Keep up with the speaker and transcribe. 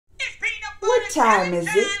time is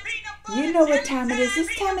it? You know what time it is.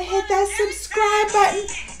 It's time to hit that subscribe button.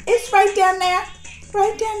 It's right down there.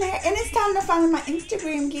 Right down there. And it's time to follow my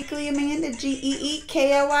Instagram, Geekly Amanda,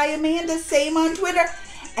 GeeKly Amanda. Same on Twitter.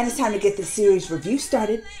 And it's time to get the series review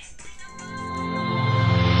started.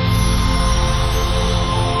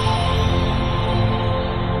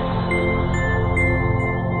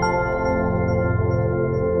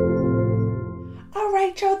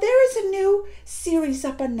 Y'all, there is a new series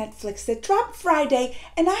up on Netflix that dropped Friday,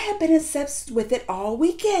 and I have been obsessed with it all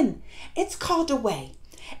weekend. It's called Away.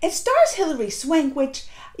 It stars Hilary Swank, which,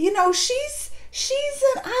 you know, she's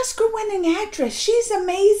an Oscar-winning actress. She's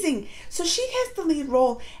amazing. So she has the lead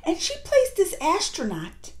role, and she plays this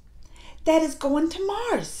astronaut that is going to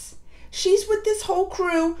Mars. She's with this whole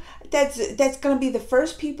crew that's going to be the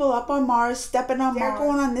first people up on Mars, stepping on Mars. They're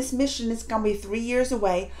going on this mission. It's going to be 3 years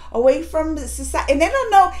away from society. And they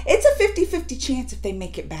don't know. It's a 50-50 chance if they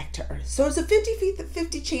make it back to Earth. So it's a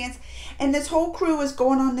 50-50 chance. And this whole crew is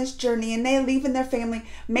going on this journey, and they're leaving their family,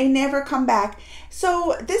 may never come back.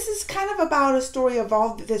 So this is kind of about a story of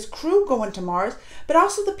all this crew going to Mars, but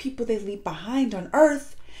also the people they leave behind on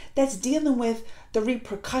Earth that's dealing with the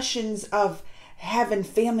repercussions of having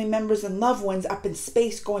family members and loved ones up in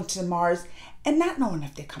space going to Mars and not knowing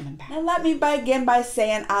if they're coming back. Now let me begin by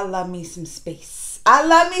saying I love me some space. I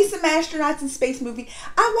love me some astronauts and space movie.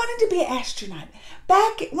 I wanted to be an astronaut.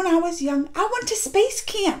 Back when I was young, I went to space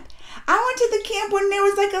camp. I went to the camp when there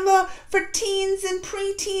was like a little for teens and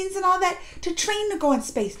preteens and all that to train to go in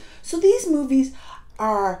space. So these movies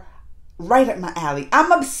are right up my alley.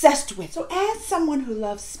 I'm obsessed with. So as someone who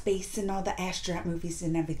loves space and all the astronaut movies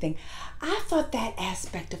and everything, I thought that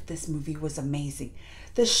aspect of this movie was amazing.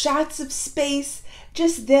 The shots of space,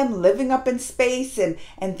 just them living up in space and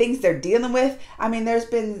things they're dealing with. I mean,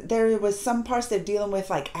 there was some parts they're dealing with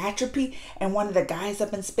like atrophy, and one of the guys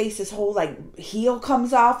up in space, his whole like heel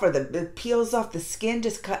comes off, or it peels off the skin.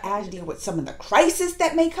 Just I deal with some of the crisis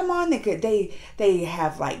that may come on. They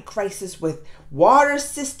have like crisis with water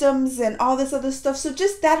systems and all this other stuff. So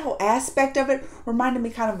just that whole aspect of it reminded me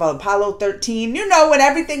kind of Apollo 13. You know, when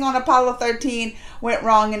everything on Apollo 13 went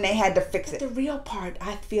wrong and they had to fix it. The real part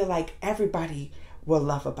I feel like everybody will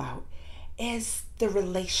love about is the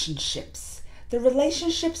relationships. The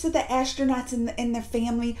relationships of the astronauts and their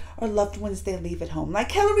family or loved ones they leave at home.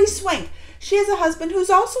 Like Hilary Swank. She has a husband who's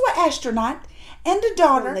also an astronaut and a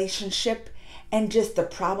daughter. Relationship and just the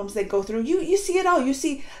problems they go through. You see it all. You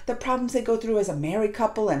see the problems they go through as a married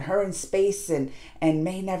couple and her in space and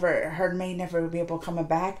may never be able to come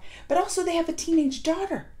back. But also they have a teenage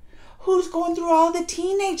daughter who's going through all the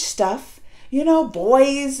teenage stuff. You know,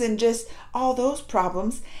 boys and just all those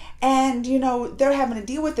problems. And, you know, they're having to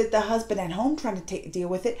deal with it. The husband at home trying to deal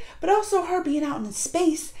with it. But also her being out in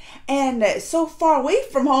space and so far away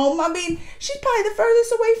from home. I mean, she's probably the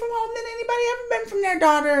furthest away from home than anybody ever been from their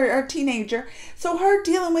daughter or teenager. So her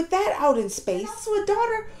dealing with that out in space. And also a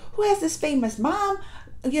daughter who has this famous mom,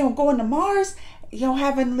 you know, going to Mars, you know,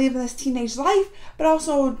 living this teenage life, but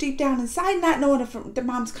also deep down inside not knowing if the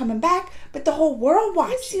mom's coming back, but the whole world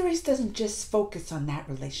watching. This series doesn't just focus on that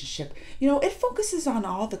relationship. You know, it focuses on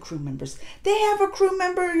all the crew members. They have a crew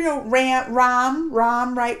member, you know, Ram,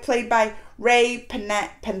 right, played by Ray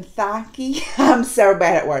Panthaki. I'm so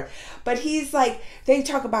bad at words. But he's like, they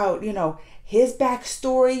talk about, you know, his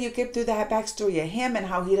backstory. You get through that backstory of him and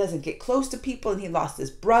how he doesn't get close to people, and he lost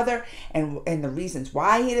his brother and the reasons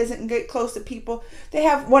why he doesn't get close to people. They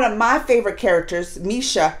have one of my favorite characters,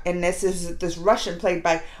 Misha, in this is this Russian played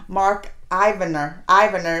by Mark Ivaner,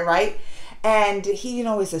 right? And he, you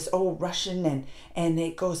know, is this old Russian, and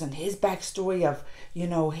it goes on his backstory of, you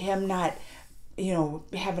know, him not, you know,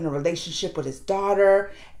 having a relationship with his daughter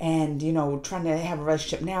and, you know, trying to have a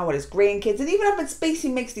relationship now with his grandkids. And even up in space, he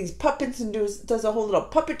makes these puppets and does a whole little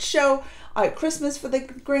puppet show at Christmas for the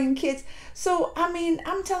grandkids. So, I mean,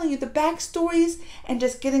 I'm telling you, the backstories and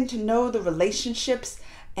just getting to know the relationships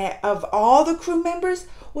of all the crew members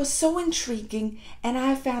was so intriguing, and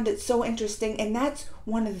I found it so interesting. And that's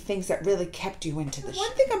one of the things that really kept you into the show.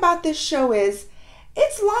 One thing about this show is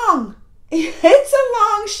it's long. It's a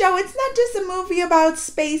long show. It's not just a movie about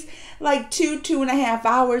space, like 2.5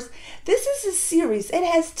 hours. This is a series. It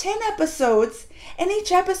has 10 episodes, and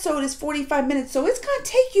each episode is 45 minutes. So it's going to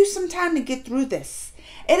take you some time to get through this.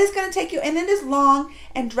 It is going to take you, and it is long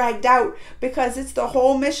and dragged out because it's the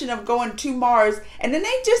whole mission of going to Mars. And it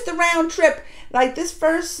ain't just a round trip. Like this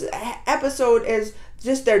first episode is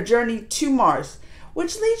just their journey to Mars,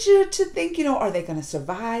 which leads you to think, you know, are they going to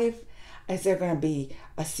survive? Is there going to be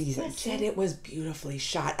a season? Said it was beautifully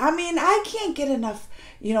shot. I mean, I can't get enough,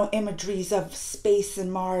 you know, imageries of space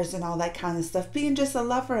and Mars and all that kind of stuff. Being just a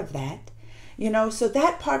lover of that, So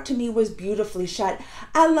that part to me was beautifully shot.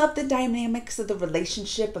 I love the dynamics of the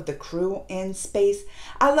relationship of the crew in space.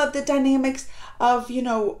 I love the dynamics of,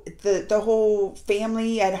 the whole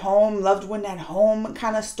family at home, loved one at home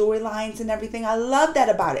kind of storylines and everything. I love that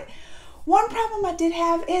about it. One problem I did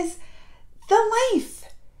have is the length.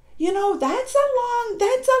 That's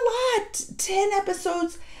a lot. 10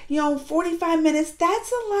 episodes, 45 minutes,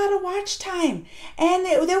 that's a lot of watch time. And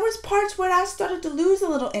there was parts where I started to lose a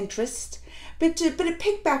little interest, but it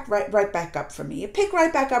picked back right back up for me. It picked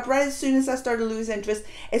right back up right as soon as I started to lose interest.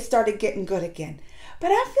 It started getting good again.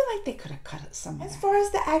 But I feel like they could have cut it somewhere. As far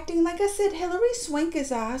as the acting, like I said, Hilary Swank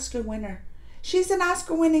is an Oscar winner. She's an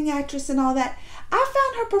Oscar-winning actress and all that. I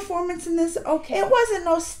found her performance in this okay. It wasn't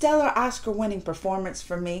no stellar Oscar-winning performance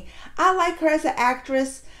for me. I like her as an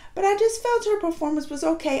actress, but I just felt her performance was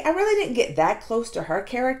okay. I really didn't get that close to her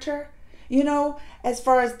character. As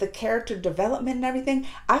far as the character development and everything,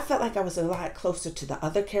 I felt like I was a lot closer to the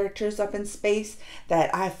other characters up in space,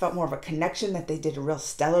 that I felt more of a connection, that they did a real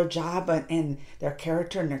stellar job in their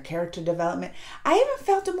character and their character development. I even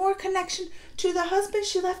felt a more connection to the husband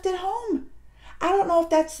she left at home. I don't know if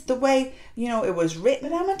that's the way, it was written,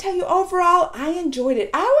 but I'm going to tell you, overall, I enjoyed it.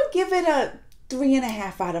 I would give it a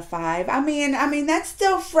 3.5 out of 5. I mean, that's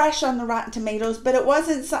still fresh on the Rotten Tomatoes, but it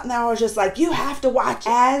wasn't something that I was just like, you have to watch.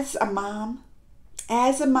 As a mom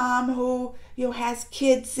who, has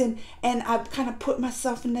kids and I've kind of put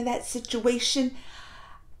myself into that situation,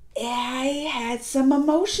 I had some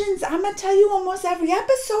emotions. I'm going to tell you, almost every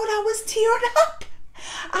episode I was teared up.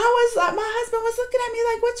 I was like, my husband was looking at me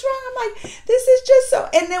like, what's wrong? I'm like, this is just so,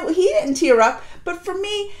 and then he didn't tear up, but for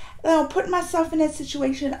me, putting myself in that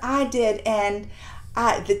situation, I did, and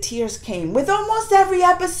the tears came. With almost every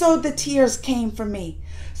episode, the tears came for me.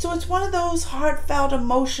 So it's one of those heartfelt,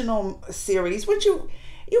 emotional series, which you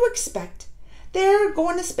expect. They're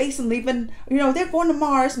going to space and leaving, they're going to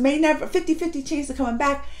Mars, may never, 50-50 chance of coming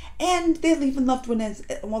back, and they're leaving loved ones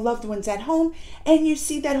at home, and you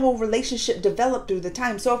see that whole relationship develop through the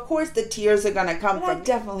time. So of course the tears are gonna come. I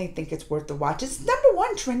definitely think it's worth the watch. It's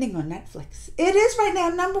 #1 trending on Netflix. It is right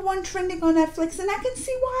now #1 trending on Netflix, and I can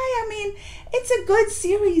see why. I mean, it's a good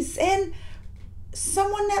series, and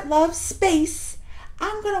someone that loves space,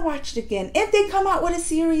 I'm going to watch it again. If they come out with a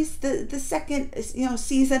series, the second,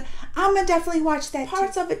 season, I'm going to definitely watch that.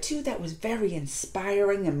 Parts of it, too, that was very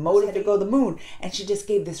inspiring and motivating to go to the moon. And she just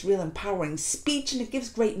gave this real empowering speech, and it gives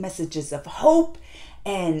great messages of hope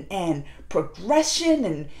and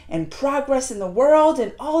progression and progress in the world.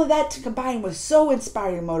 And all of that to combine was so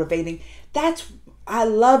inspiring and motivating. I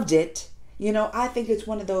loved it. I think it's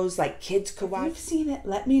one of those like kids could watch. If you've seen it,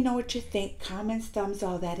 let me know what you think. Comments, thumbs,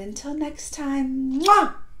 all that. Until next time,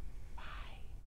 mwah!